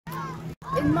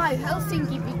In my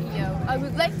Helsinki video, I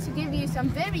would like to give you some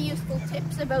very useful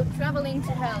tips about traveling to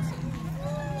Helsinki.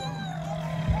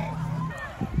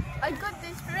 I got the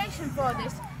inspiration for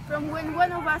this from when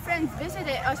one of our friends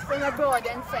visited us from abroad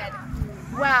and said,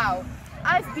 "Wow,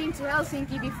 I've been to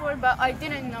Helsinki before, but I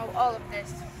didn't know all of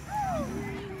this."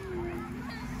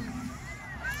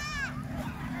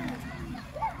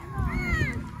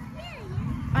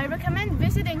 I recommend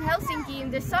visiting Helsinki in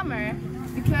the summer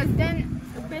because then,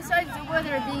 besides the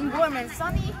weather being warm and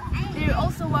sunny, there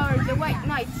also are the white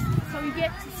nights, so you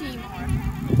get to see more.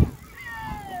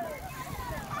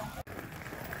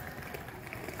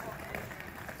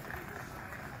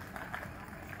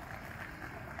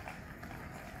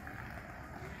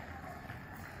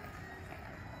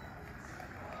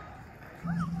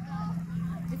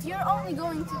 If you're only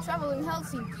going to travel in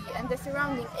Helsinki and the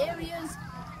surrounding areas,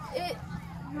 it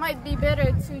might be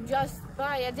better to just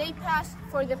buy a day pass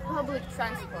for the public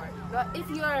transport. But if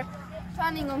you're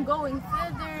planning on going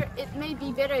further, it may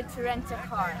be better to rent a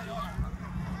car.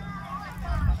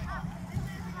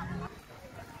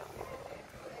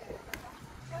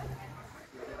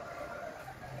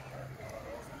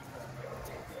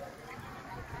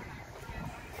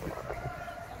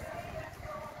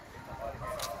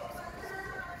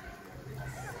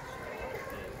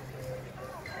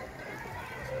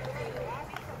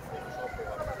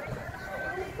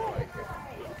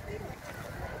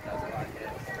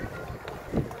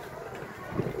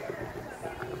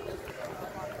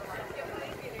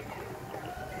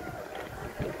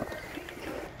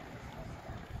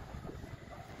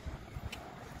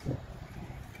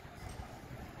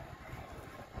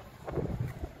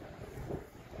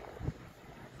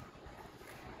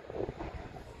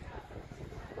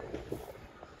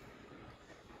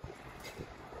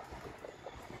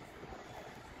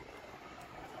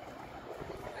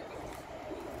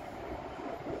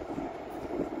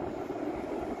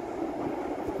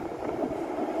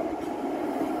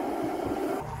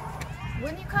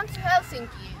 When you come to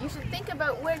Helsinki, you should think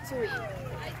about where to eat.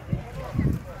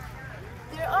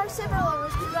 There are several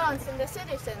restaurants in the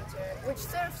city center which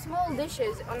serve small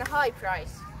dishes on a high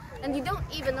price, and you don't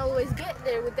even always get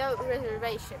there without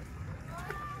reservation.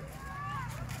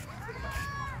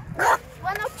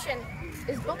 One option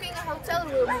is booking a hotel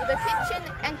room with a kitchen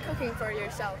and cooking for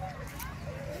yourself.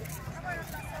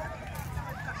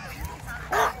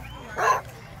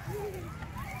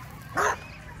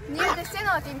 Near the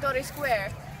Senaatintori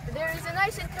Square, there is a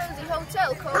nice and cozy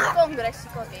hotel called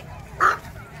Kongressikoti.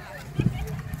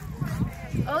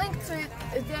 A link to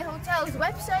the hotel's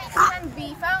website can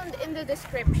be found in the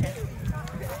description.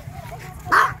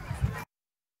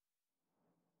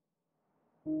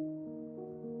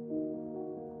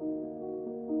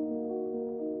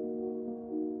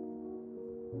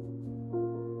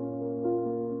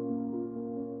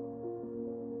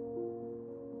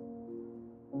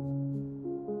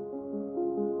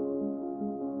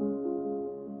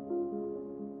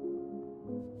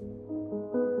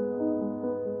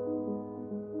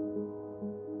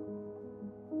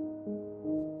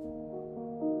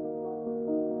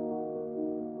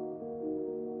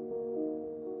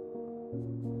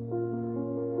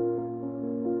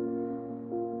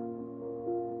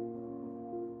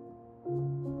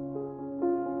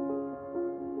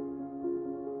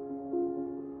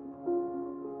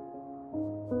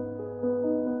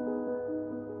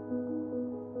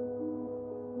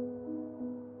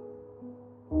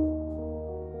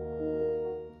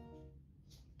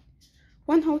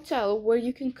 One hotel where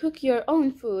you can cook your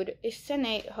own food is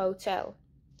Senate Hotel.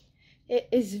 It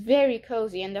is very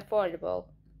cozy and affordable.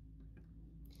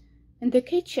 In the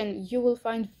kitchen you will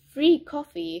find free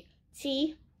coffee,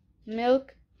 tea,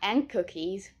 milk and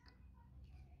cookies.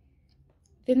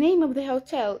 The name of the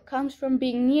hotel comes from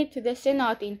being near to the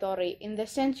Senaatintori in the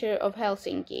center of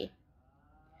Helsinki.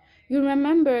 You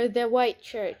remember the white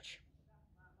church.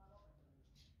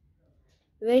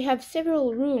 They have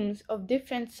several rooms of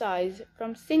different size,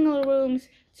 from single rooms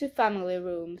to family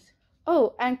rooms.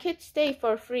 Oh, and kids stay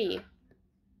for free.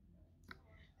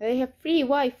 They have free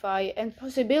Wi-Fi and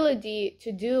possibility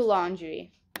to do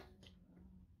laundry.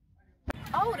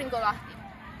 Aurinkolahti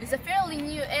is a fairly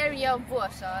new area of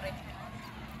Vuosaari.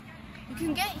 You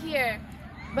can get here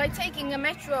by taking a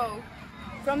metro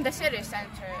from the city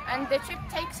center, and the trip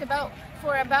takes about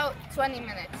 20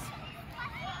 minutes.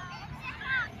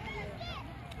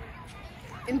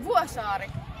 In Vuosaari,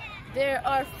 there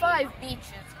are 5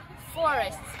 beaches,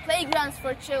 forests, playgrounds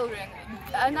for children,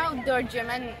 an outdoor gym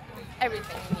and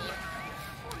everything you need.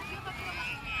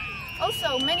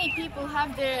 Also, many people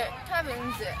have their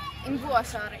cabins in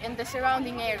Vuosaari and the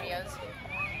surrounding areas.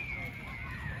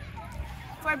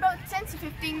 for about 10 to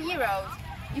 15 euros.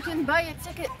 You can buy a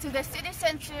ticket to the city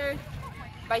center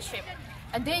by ship,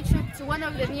 a day trip to one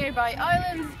of the nearby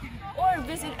islands, or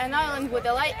visit an island with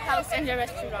a lighthouse and a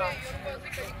restaurant.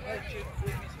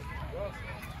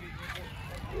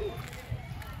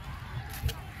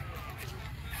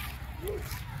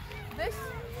 This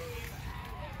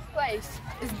place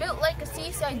is built like a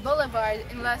seaside boulevard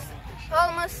in Las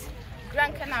Palmas,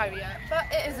 Gran Canaria, but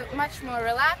it is much more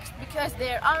relaxed because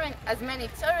there aren't as many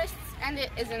tourists and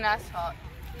it isn't as hot.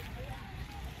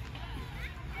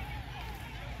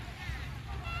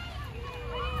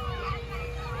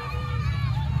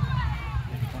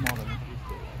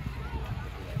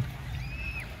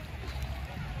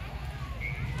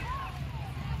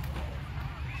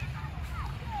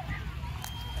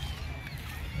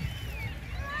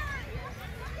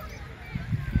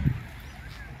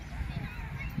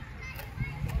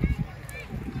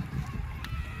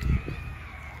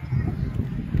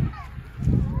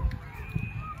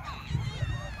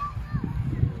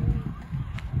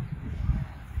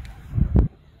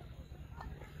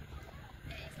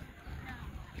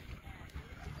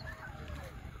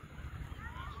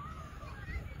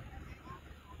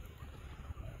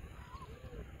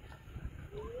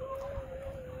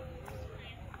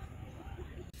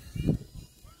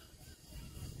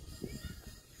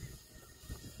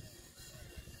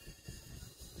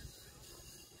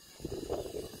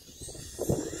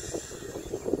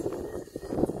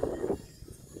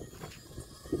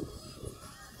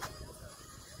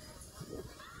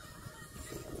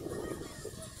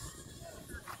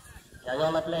 Ja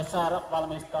jolle Plessar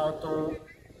valmistautuu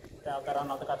täältä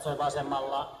rannalta katsoi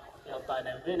vasemmalla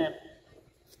keltainen vene.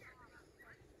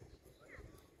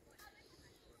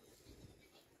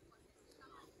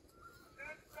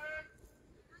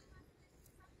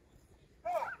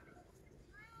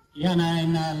 Ja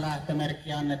näin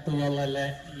lähtömerkki annettu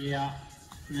jollelle ja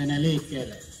vene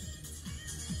liikkeelle.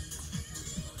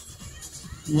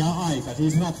 Ja aika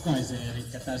siis ratkaisee, eli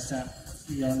tässä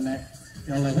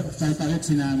jolle taitaa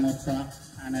yksinään, mutta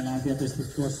hänellä on tietysti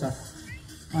tuossa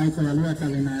aikoja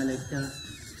lyötävinä, eli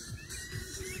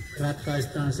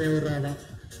ratkaistaan seuraava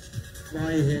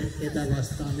vaihe, ketä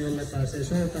vastaan, jolle pääsee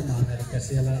soutamaan. Eli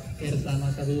siellä kertaa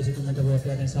noita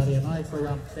 50-vuotiaiden sarjan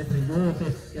aikoja. Petri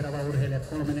Juuti, Kerava urheilijat 3.48.59.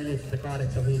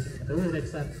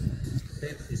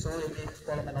 Pentti Soini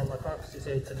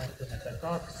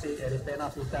 3.02.72, eli Pena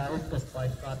pitää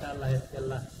ykköspaikkaa tällä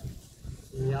hetkellä.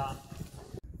 Ja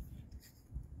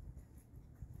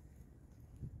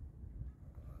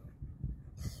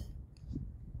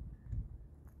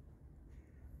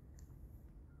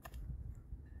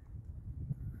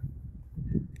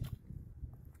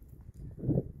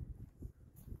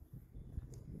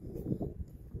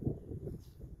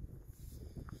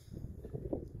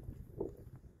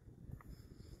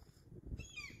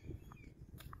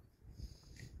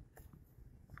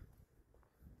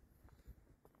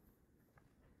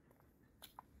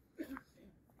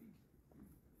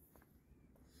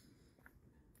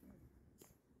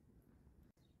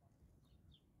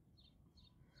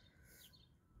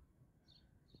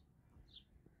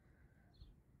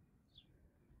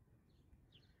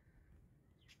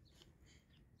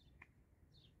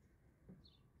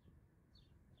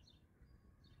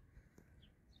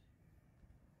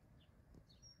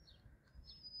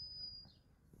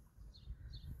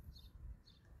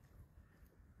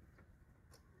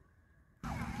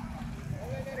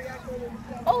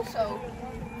also,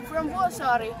 from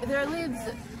Vuosaari there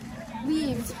leaves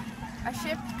a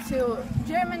ship to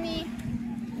Germany,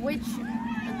 which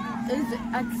is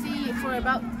at sea for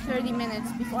about 30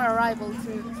 minutes before arrival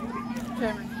to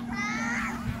Germany.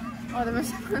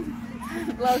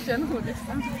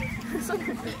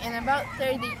 In about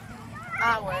 30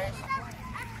 hours.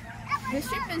 The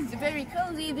ship is very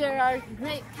cozy. There are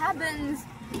great cabins,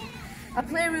 a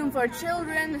playroom for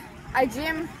children, a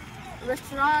gym,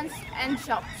 restaurants and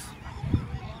shops.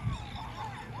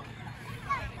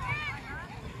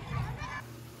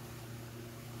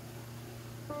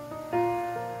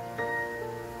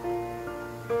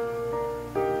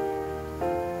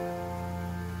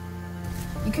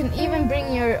 You can even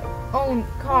bring your own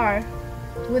car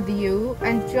with you,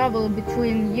 and travel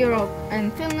between Europe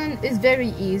and Finland is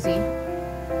very easy.